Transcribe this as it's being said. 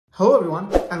Hello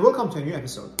everyone, and welcome to a new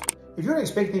episode. If you're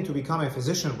expecting to become a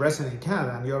physician resident in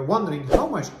Canada and you're wondering how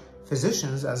much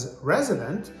physicians as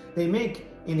resident they make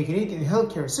in the Canadian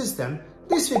healthcare system,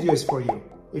 this video is for you.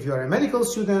 If you are a medical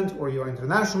student or you're an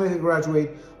international medical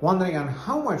graduate wondering on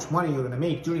how much money you're going to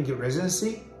make during your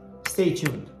residency, stay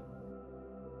tuned.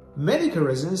 Medical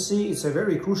residency is a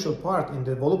very crucial part in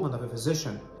the development of a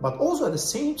physician, but also at the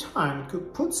same time it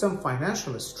could put some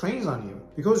financial strains on you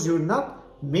because you're not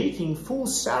making full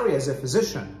salary as a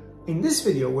physician. In this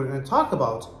video, we're going to talk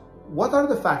about what are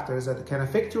the factors that can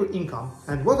affect your income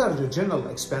and what are the general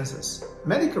expenses.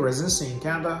 Medical residency in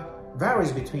Canada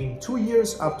varies between 2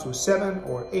 years up to 7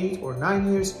 or 8 or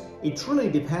 9 years. It really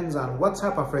depends on what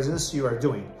type of residency you are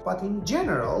doing. But in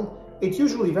general, it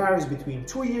usually varies between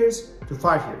 2 years to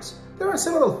 5 years. There are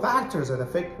several factors that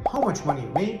affect how much money you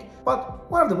make, but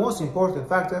one of the most important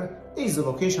factors is the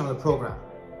location of the program.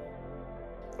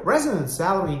 Resident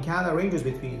salary in Canada ranges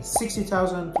between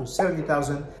 $60,000 to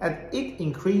 $70,000, and it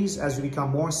increases as you become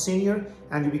more senior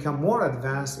and you become more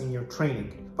advanced in your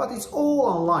training. But it's all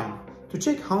online. To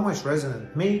check how much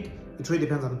residents make, it really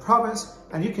depends on the province,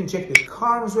 and you can check the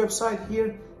CARM's website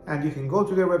here, and you can go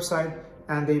to their website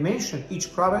and they mention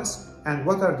each province and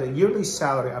what are the yearly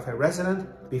salary of a resident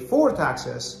before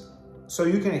taxes, so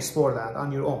you can explore that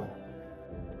on your own.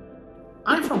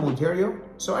 I'm from Ontario,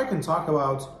 so I can talk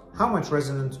about how much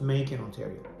residents make in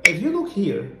Ontario. If you look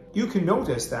here, you can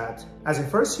notice that as a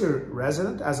first-year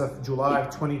resident, as of July of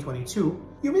 2022,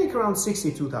 you make around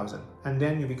 $62,000. And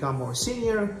then you become more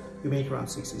senior, you make around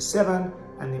 $67,000,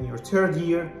 and in your third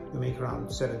year, you make around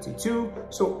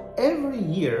 $72,000. So every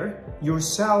year, your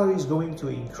salary is going to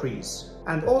increase.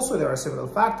 And also there are several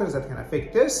factors that can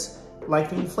affect this, like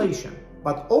the inflation.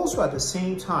 But also at the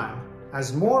same time,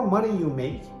 as more money you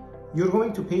make, you're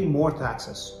going to pay more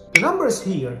taxes. The numbers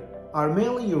here are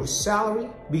mainly your salary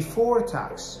before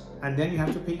tax, and then you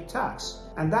have to pay tax.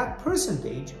 And that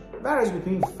percentage varies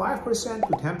between 5%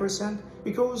 to 10%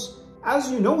 because,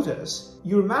 as you notice,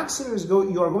 your maximum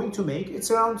you are going to make, it's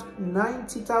around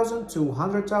 $90,000 to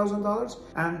 $100,000,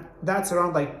 and that's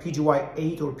around like PGY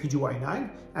 8 or PGY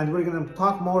 9, and we're going to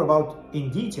talk more about in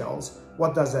details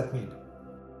what does that mean.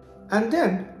 And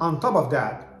then on top of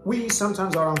that, we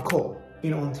sometimes are on call.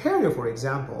 In Ontario, for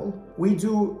example, we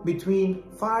do between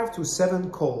 5 to 7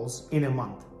 calls in a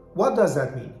month. What does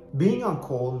that mean? Being on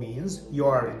call means you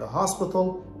are in the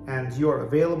hospital and you're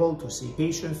available to see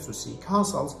patients, to see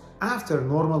consults after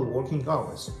normal working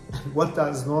hours. What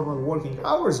does normal working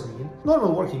hours mean?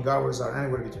 Normal working hours are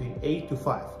anywhere between 8 to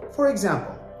 5. For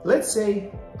example, let's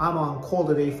say I'm on call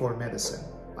today for medicine.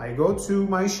 I go to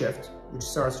my shift, which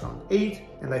starts around 8,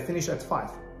 and I finish at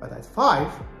 5. But at 5,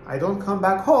 I don't come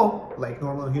back home like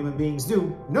normal human beings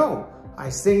do. No, I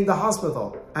stay in the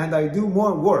hospital and I do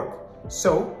more work.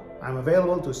 So I'm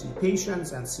available to see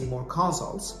patients and see more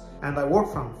consults. And I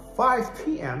work from 5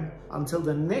 p.m. until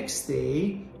the next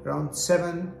day around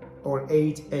 7 or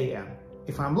 8 a.m.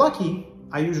 If I'm lucky,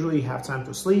 I usually have time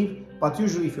to sleep, but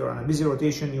usually if you're on a busy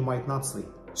rotation, you might not sleep.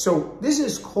 So this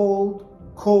is called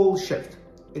call shift.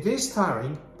 It is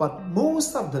tiring, but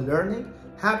most of the learning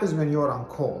happens when you're on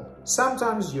call.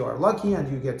 Sometimes you are lucky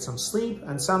and you get some sleep,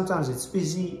 and sometimes it's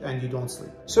busy and you don't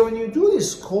sleep. So when you do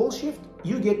this call shift,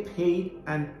 you get paid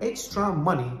an extra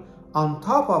money on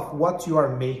top of what you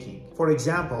are making. For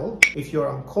example, if you're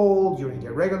on call during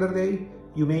a regular day,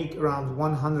 you make around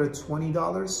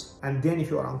 $120, and then if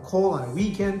you're on call on a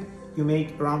weekend, you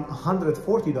make around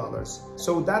 $140.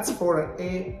 So that's for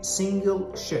a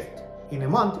single shift. In a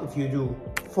month, if you do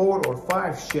 4 or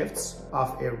 5 shifts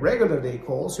of a regular day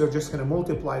calls, you're just going to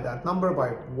multiply that number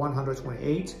by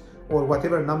 128 or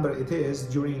whatever number it is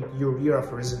during your year of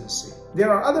residency.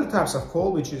 There are other types of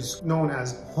call which is known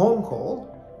as home call,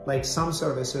 like some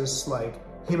services like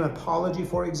hematology,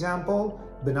 for example,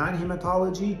 benign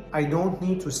hematology. I don't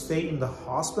need to stay in the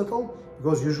hospital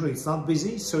because usually it's not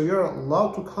busy, so you're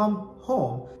allowed to come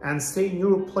home and stay in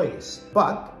your place.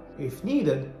 But if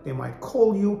needed, they might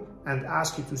call you and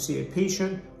ask you to see a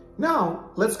patient. Now,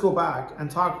 let's go back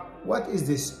and talk what is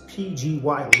this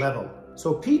PGY level.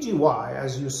 So PGY,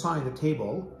 as you saw in the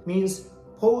table, means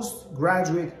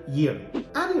postgraduate year.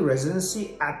 Any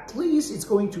residency, at least it's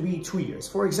going to be 2 years.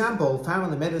 For example,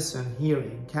 family medicine here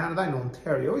in Canada, in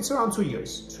Ontario, it's around 2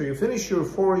 years. So you finish your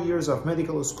 4 years of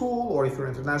medical school, or if you're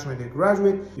an international medical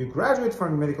graduate, you graduate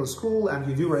from medical school and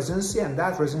you do residency, and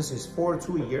that residency is for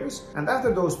 2 years. And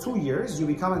after those 2 years, you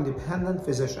become an independent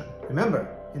physician.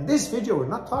 Remember, in this video, we're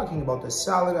not talking about the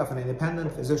salary of an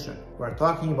independent physician. We're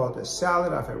talking about the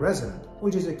salary of a resident,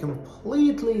 which is a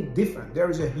completely different. There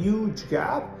is a huge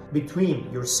gap between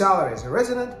your salary as a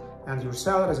resident and your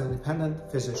salary as an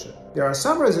independent physician. There are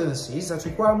some residencies that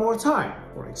require more time.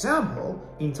 For example,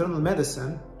 internal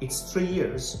medicine, it's 3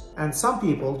 years, and some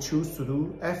people choose to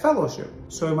do a fellowship.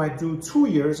 So you might do 2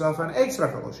 years of an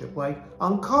extra fellowship, like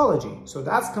oncology. So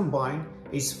that's combined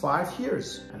is 5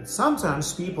 years. And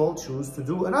sometimes people choose to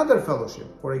do another fellowship.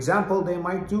 For example, they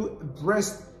might do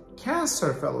breast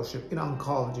cancer fellowship in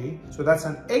oncology, so that's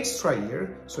an extra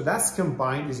year, so that's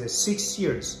combined is a 6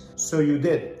 years. So you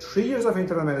did 3 years of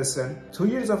internal medicine, 2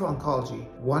 years of oncology,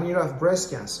 1 year of breast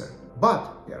cancer.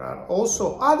 But there are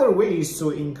also other ways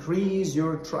to increase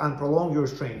and prolong your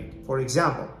training. For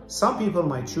example, some people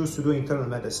might choose to do internal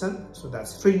medicine, so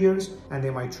that's 3 years, and they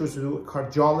might choose to do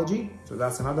cardiology, so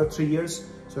that's another 3 years,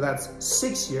 so that's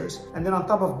 6 years. And then on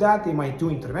top of that, they might do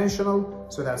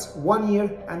interventional, so that's 1 year,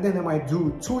 and then they might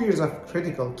do 2 years of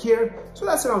critical care, so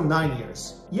that's around 9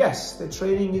 years. Yes, the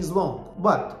training is long,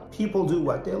 but people do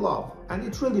what they love, and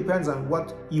it really depends on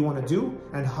what you want to do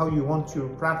and how you want your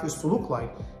practice to look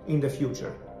like in the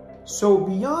future. So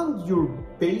beyond your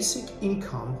basic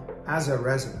income as a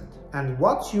resident and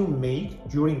what you make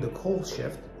during the call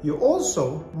shift, you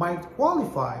also might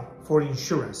qualify for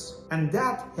insurance, and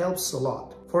that helps a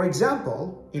lot. For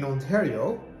example, in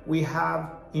Ontario, we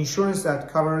have insurance that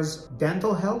covers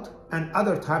dental health and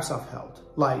other types of health.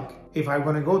 Like if I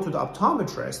want to go to the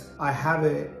optometrist, I have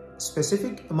a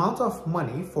specific amount of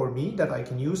money for me that I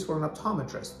can use for an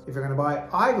optometrist. If you're going to buy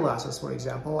eyeglasses, for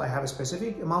example, I have a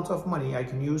specific amount of money I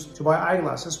can use to buy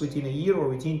eyeglasses within a year or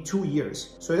within 2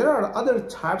 years. So there are other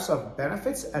types of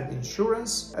benefits and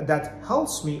insurance that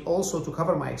helps me also to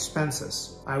cover my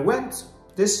expenses. I went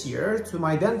this year to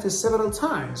my dentist several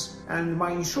times, and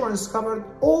my insurance covered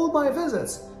all my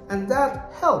visits, and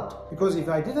that helped, because if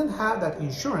I didn't have that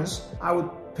insurance, I would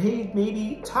pay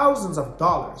maybe thousands of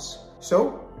dollars.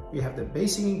 So we have the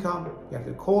basic income, we have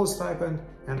the call stipend,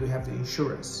 and we have the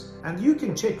insurance. And you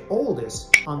can check all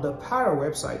this on the PARO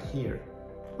website here.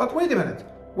 But wait a minute,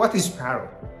 what is PARO?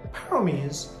 PARO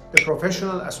means the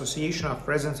Professional Association of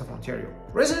Residents of Ontario.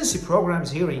 Residency programs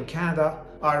here in Canada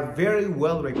are very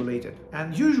well regulated,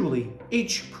 and usually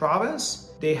each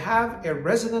province they have a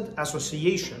resident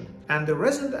association, and the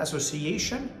resident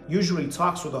association usually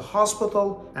talks to the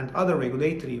hospital and other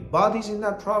regulatory bodies in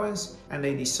that province, and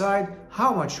they decide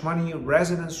how much money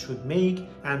residents should make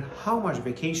and how much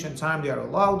vacation time they are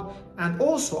allowed, and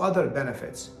also other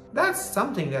benefits. That's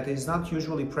something that is not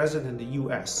usually present in the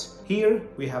US. Here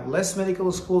we have less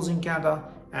medical schools in Canada,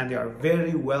 and they are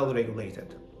very well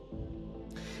regulated.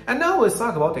 And now let's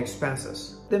talk about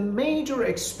expenses. The major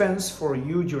expense for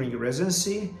you during your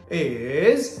residency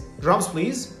is, drums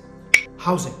please,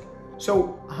 housing.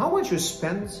 So how much you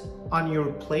spend on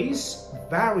your place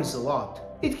varies a lot.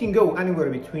 It can go anywhere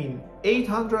between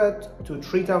 $800 to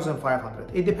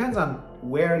 $3,500. It depends on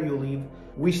where you live,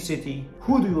 which city,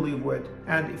 who do you live with,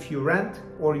 and if you rent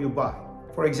or you buy.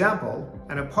 For example,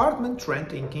 an apartment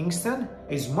rent in Kingston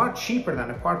is much cheaper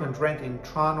than apartment rent in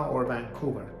Toronto or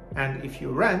Vancouver. And if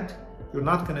you rent, you're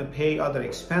not going to pay other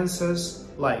expenses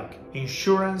like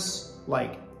insurance,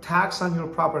 like tax on your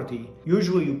property.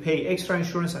 Usually you pay extra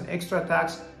insurance and extra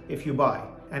tax if you buy.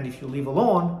 And if you live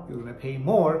alone, you're going to pay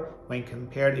more when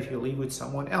compared if you live with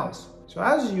someone else. So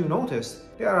as you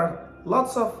noticed, there are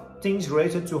lots of things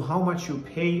related to how much you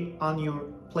pay on your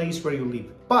place where you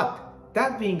live. But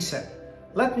that being said,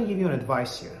 let me give you an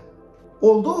advice here.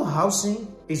 Although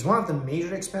housing is one of the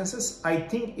major expenses, I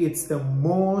think it's the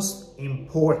most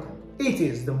important. It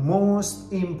is the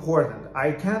most important.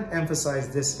 I can't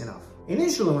emphasize this enough.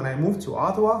 Initially, when I moved to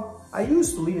Ottawa, I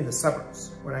used to live in the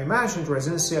suburbs. When I mentioned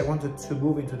residency, I wanted to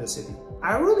move into the city.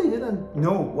 I really didn't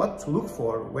know what to look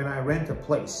for when I rent a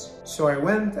place. So I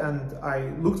went and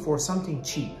I looked for something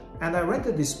cheap. And I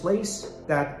rented this place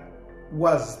that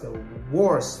was the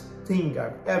worst thing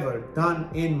I've ever done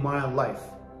in my life.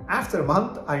 After a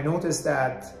month, I noticed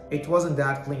that it wasn't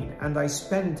that clean, and I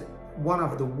spent one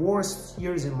of the worst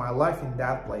years in my life in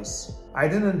that place. I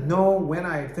didn't know when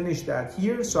I finished that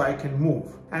year, so I can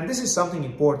move. And this is something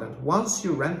important. Once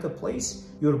you rent a place,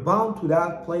 you're bound to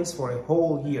that place for a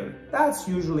whole year. That's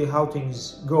usually how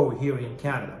things go here in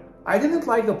Canada. I didn't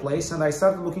like the place, and I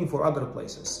started looking for other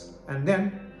places. And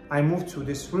then I moved to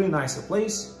this really nice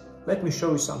place. Let me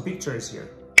show you some pictures here.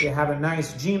 They have a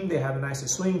nice gym, they have a nice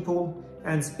swimming pool,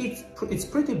 and it's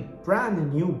pretty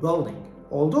brand new building.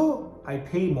 Although I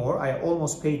pay more, I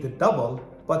almost paid the double,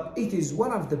 but it is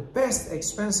one of the best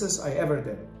expenses I ever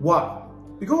did. Why?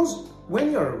 Because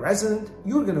when you're a resident,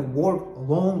 you're gonna work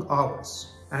long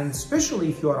hours. And especially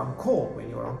if you are on call. When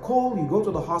you're on call, you go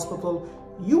to the hospital,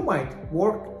 you might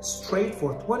work straight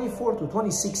for 24 to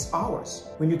 26 hours.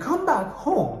 When you come back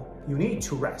home, you need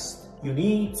to rest. You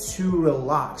need to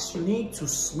relax, you need to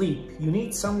sleep, you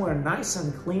need somewhere nice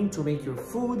and clean to make your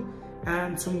food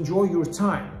and to enjoy your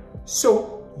time.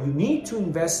 So you need to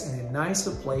invest in a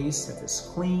nicer place that is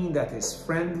clean, that is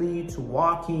friendly to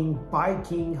walking,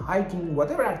 biking, hiking,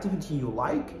 whatever activity you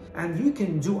like, and you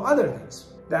can do other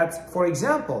things. That, for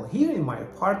example, here in my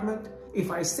apartment, if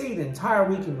I stayed the entire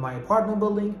week in my apartment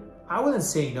building, I wouldn't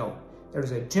say no.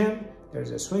 There's a gym,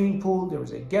 there's a swimming pool,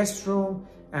 there's a guest room,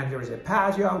 and there's a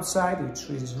patio outside, which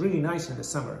is really nice in the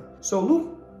summer. So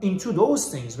look into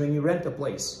those things when you rent a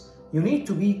place. You need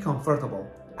to be comfortable.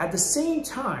 At the same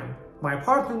time, my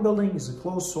apartment building is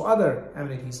close to other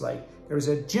amenities, like there's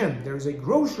a gym, there's a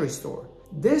grocery store.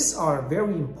 These are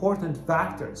very important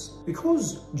factors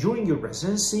because during your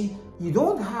residency, you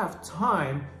don't have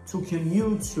time to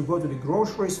commute to go to the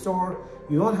grocery store.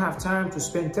 You don't have time to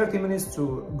spend 30 minutes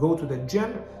to go to the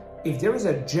gym. If there is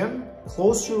a gym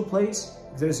close to your place,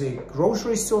 if there's a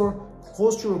grocery store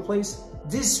close to your place,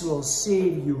 this will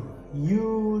save you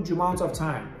huge amounts of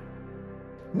time.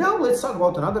 Now let's talk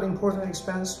about another important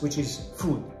expense, which is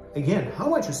food. Again, how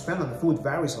much you spend on food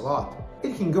varies a lot.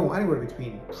 It can go anywhere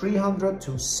between $300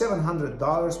 to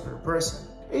 $700 per person.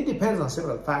 It depends on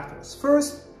several factors.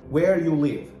 First, where you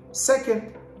live.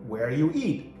 Second, where you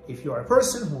eat. If you are a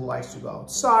person who likes to go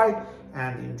outside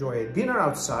and enjoy a dinner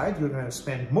outside, you're going to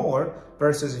spend more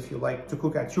versus if you like to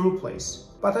cook at your place.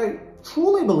 But I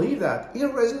truly believe that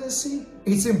in residency,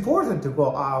 it's important to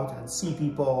go out and see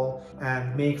people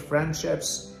and make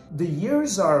friendships. The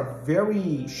years are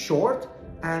very short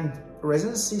and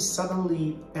residency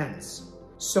suddenly ends.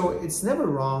 So it's never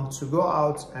wrong to go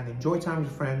out and enjoy time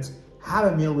with friends,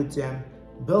 have a meal with them,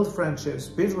 build friendships,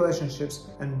 build relationships,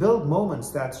 and build moments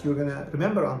that you're gonna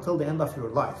remember until the end of your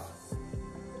life.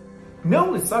 Now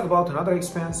let's talk about another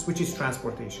expense, which is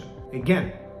transportation.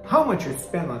 Again, how much you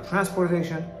spend on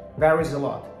transportation varies a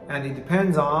lot, and it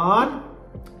depends on,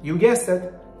 you guessed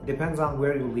it, depends on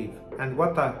where you live and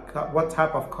what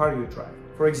type of car you drive.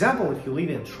 For example, if you live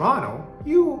in Toronto,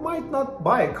 you might not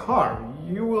buy a car.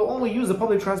 You will only use the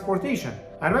public transportation.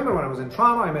 I remember when I was in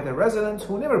Toronto, I met a resident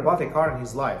who never bought a car in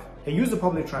his life. He used the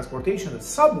public transportation, the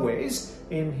subways,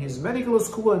 in his medical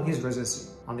school and his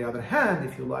residency. On the other hand,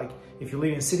 if you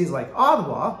live in cities like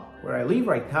Ottawa, where I live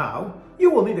right now, you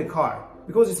will need a car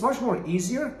because it's much more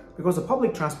easier because the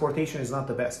public transportation is not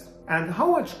the best. And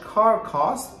how much car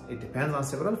costs? It depends on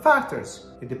several factors.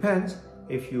 It depends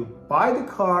if you buy the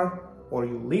car, or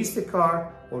you lease the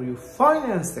car, or you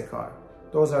finance the car.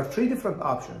 Those are three different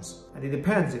options. And it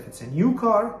depends if it's a new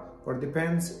car, or it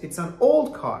depends it's an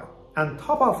old car. On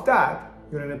top of that,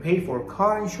 you're gonna pay for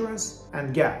car insurance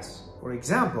and gas. For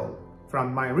example,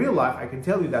 from my real life, I can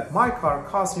tell you that my car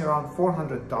costs me around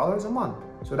 $400 a month.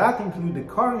 So that includes the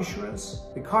car insurance,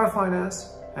 the car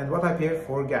finance, and what I pay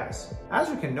for gas. As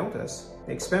you can notice,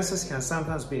 the expenses can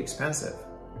sometimes be expensive.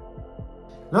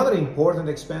 Another important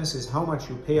expense is how much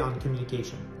you pay on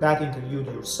communication. That includes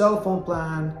your cell phone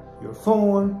plan, your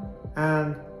phone,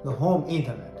 and the home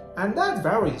internet. And that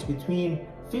varies between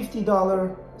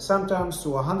 $50 sometimes to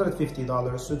 $150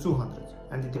 to $200.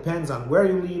 And it depends on where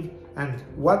you live and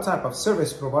what type of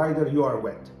service provider you are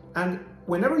with. And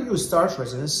whenever you start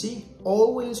residency,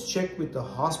 always check with the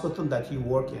hospital that you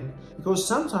work in, because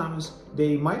sometimes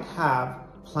they might have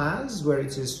plans where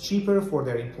it is cheaper for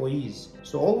their employees.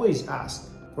 So always ask.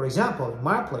 For example, in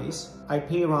my place, I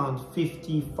pay around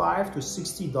 $55 to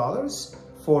 $60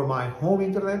 for my home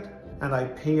internet, and I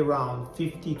pay around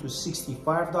 $50 to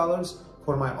 $65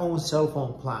 for my own cell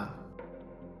phone plan.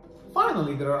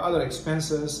 Finally, there are other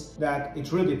expenses that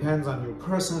it really depends on your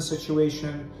personal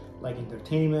situation, like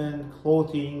entertainment,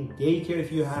 clothing, daycare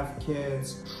if you have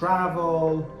kids,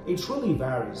 travel. It really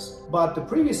varies. But the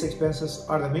previous expenses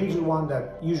are the major one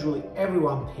that usually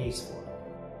everyone pays for.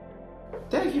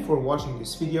 Thank you for watching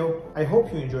this video. I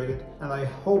hope you enjoyed it, and I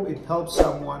hope it helps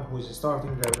someone who is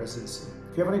starting their residency.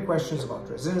 If you have any questions about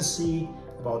residency,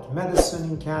 about medicine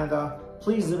in Canada,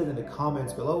 please leave it in the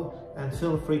comments below and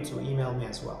feel free to email me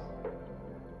as well.